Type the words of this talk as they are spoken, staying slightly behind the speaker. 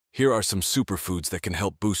Here are some superfoods that can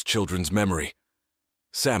help boost children's memory.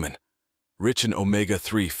 Salmon, rich in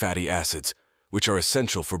omega-3 fatty acids, which are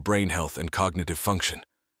essential for brain health and cognitive function.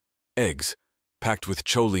 Eggs, packed with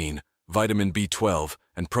choline, vitamin B12,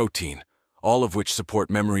 and protein, all of which support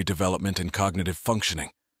memory development and cognitive functioning.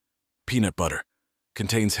 Peanut butter,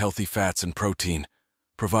 contains healthy fats and protein,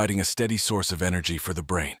 providing a steady source of energy for the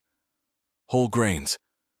brain. Whole grains,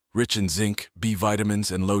 rich in zinc, B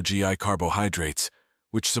vitamins, and low GI carbohydrates,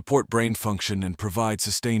 which support brain function and provide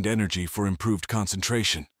sustained energy for improved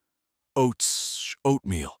concentration. Oats,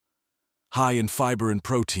 oatmeal, high in fiber and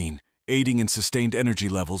protein, aiding in sustained energy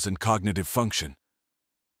levels and cognitive function.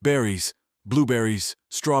 Berries, blueberries,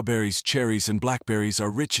 strawberries, cherries, and blackberries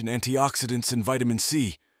are rich in antioxidants and vitamin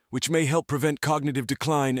C, which may help prevent cognitive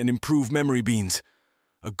decline and improve memory beans.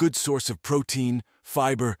 A good source of protein,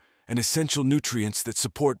 fiber, and essential nutrients that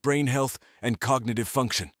support brain health and cognitive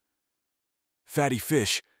function. Fatty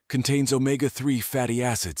fish contains omega-3 fatty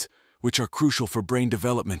acids, which are crucial for brain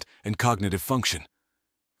development and cognitive function.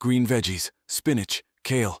 Green veggies, spinach,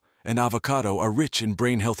 kale, and avocado are rich in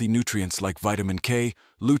brain-healthy nutrients like vitamin K,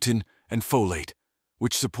 lutein, and folate,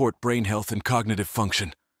 which support brain health and cognitive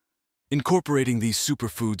function. Incorporating these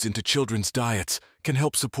superfoods into children's diets can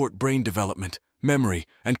help support brain development, memory,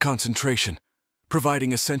 and concentration,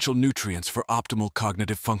 providing essential nutrients for optimal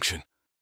cognitive function.